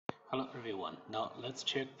Hello everyone. Now let's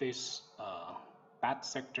check this bad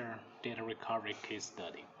sector data recovery case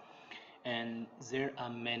study. And there are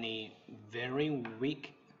many very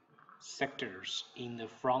weak sectors in the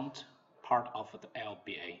front part of the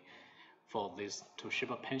LBA for these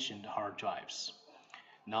Toshiba pensioned hard drives.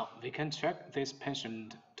 Now we can check this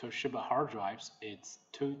pensioned Toshiba hard drives. It's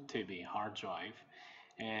 2 TB hard drive,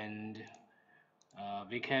 and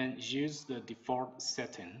we can use the default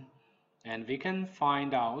setting and we can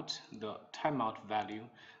find out the timeout value.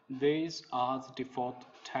 These are the default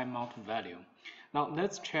timeout value. Now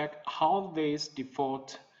let's check how these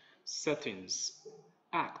default settings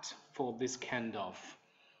act for this kind of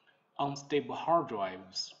unstable hard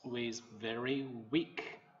drives with very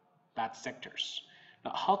weak bad sectors.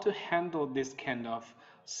 Now how to handle this kind of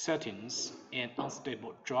settings in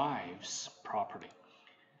unstable drives properly.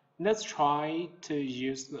 Let's try to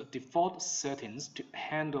use the default settings to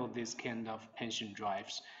handle this kind of pension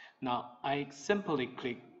drives. Now I simply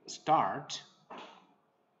click Start,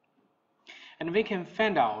 and we can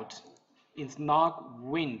find out in the log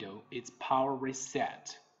window it's power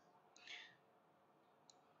reset.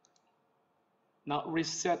 Now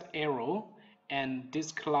reset arrow and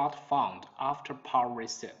disk lot found after power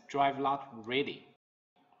reset, drive lot ready.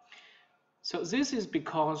 So this is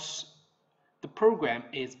because the program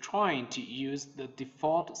is trying to use the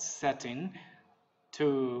default setting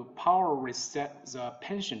to power reset the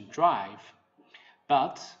pension drive,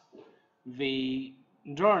 but we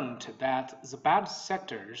learned that the bad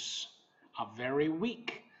sectors are very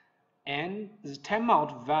weak and the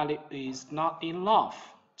timeout value is not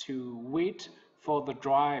enough to wait for the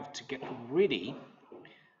drive to get ready.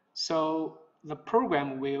 So the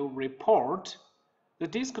program will report the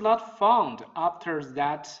disk not found after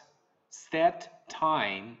that set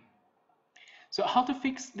time. So how to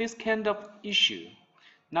fix this kind of issue?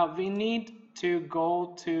 Now we need to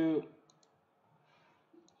go to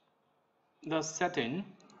the setting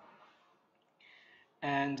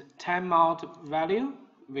and timeout value.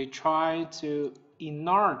 We try to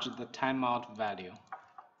enlarge the timeout value.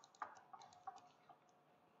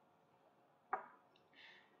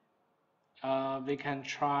 We can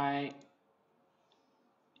try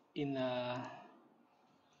in a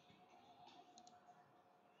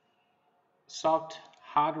soft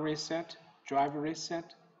hard reset, drive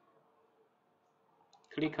reset.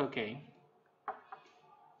 Click OK.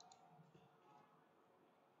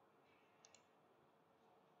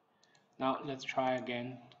 Now let's try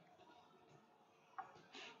again.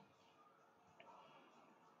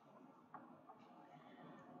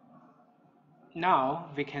 Now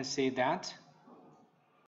we can see that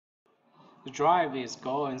the drive is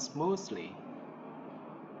going smoothly.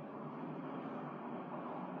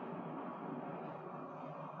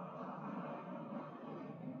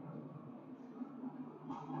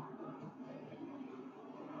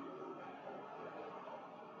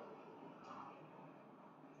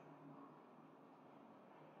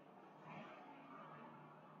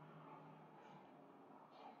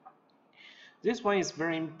 This one is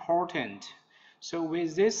very important. So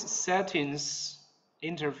with this settings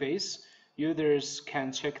interface, users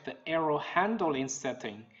can check the error handling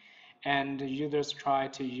setting, and users try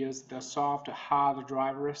to use the soft hard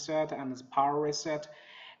drive reset and the power reset,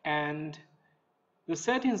 and the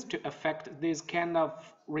settings to affect this kind of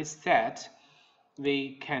reset.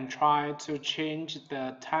 We can try to change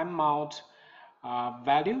the timeout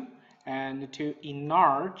value and to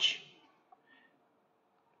enlarge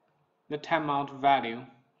the timeout value.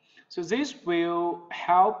 So this will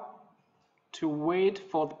help to wait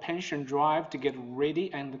for the pension drive to get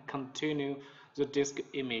ready and continue the disk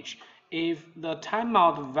image. If the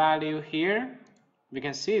timeout value here, we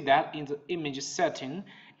can see that in the image setting,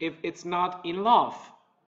 if it's not enough,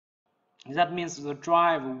 that means the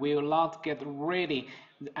drive will not get ready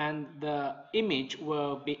and the image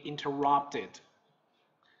will be interrupted.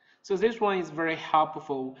 So this one is very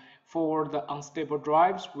helpful for the unstable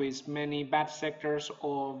drives with many bad sectors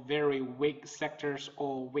or very weak sectors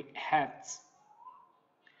or weak heads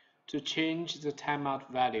to change the timeout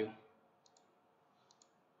value.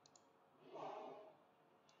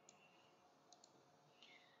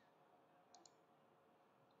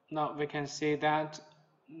 Now we can see that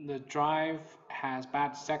the drive has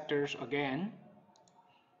bad sectors again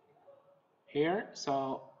here,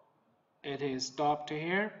 so it is stopped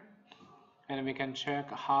here, and we can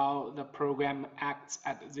check how the program acts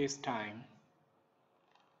at this time.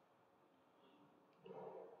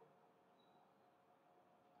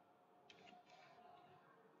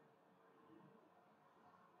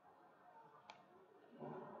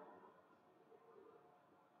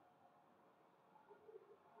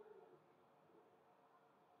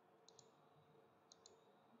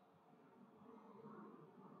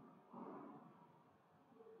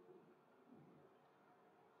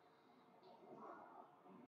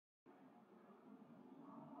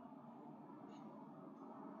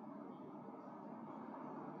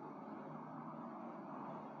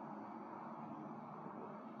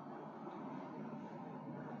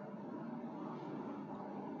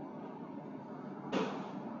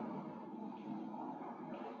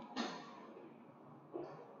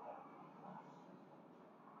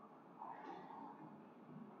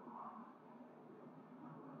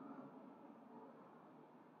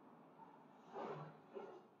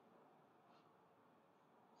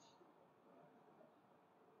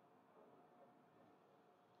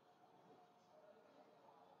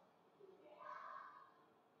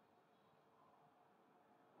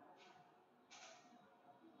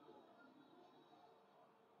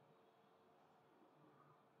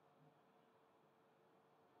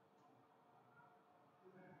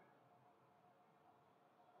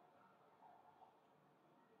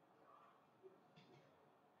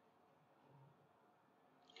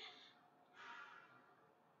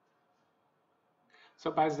 So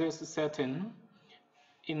by this setting,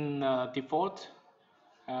 in default,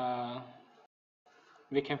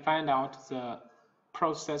 we can find out the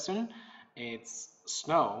processing it's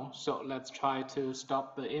slow. So let's try to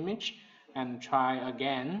stop the image and try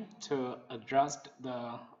again to adjust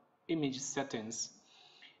the image settings.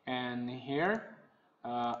 And here,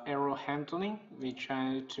 error handling, we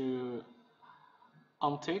try to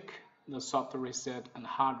untick the soft reset and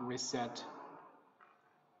hard reset.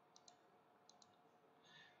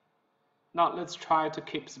 Now let's try to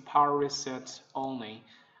keep the power reset only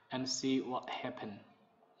and see what happens.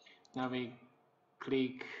 Now we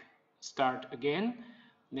click start again.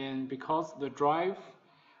 Then because the drive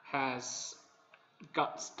has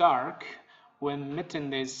got stuck when meeting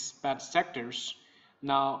these bad sectors,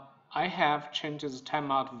 now I have changed the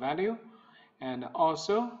timeout value, and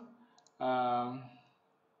also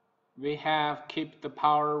we have keep the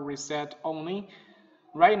power reset only.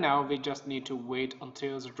 Right now we just need to wait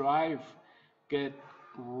until the drive get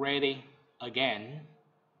ready again,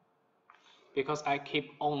 because I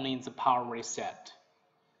keep only the power reset.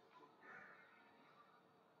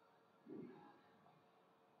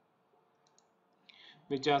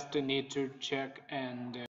 We just need to check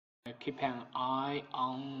and keep an eye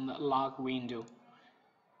on the log window.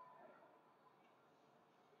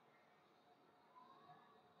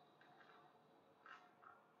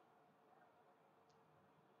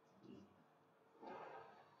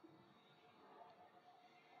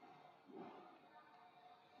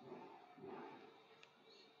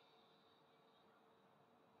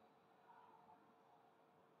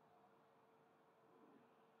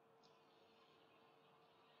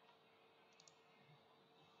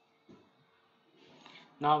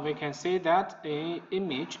 Now we can see that the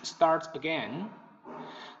image starts again.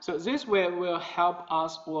 So this way will help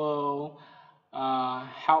us,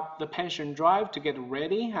 help the pension drive to get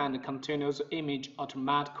ready and continue the image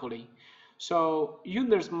automatically. So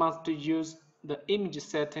users must use the image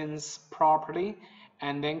settings properly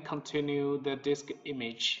and then continue the disk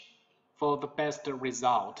image for the best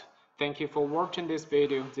result. Thank you for watching this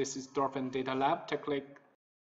video. This is Dolphin Data Lab.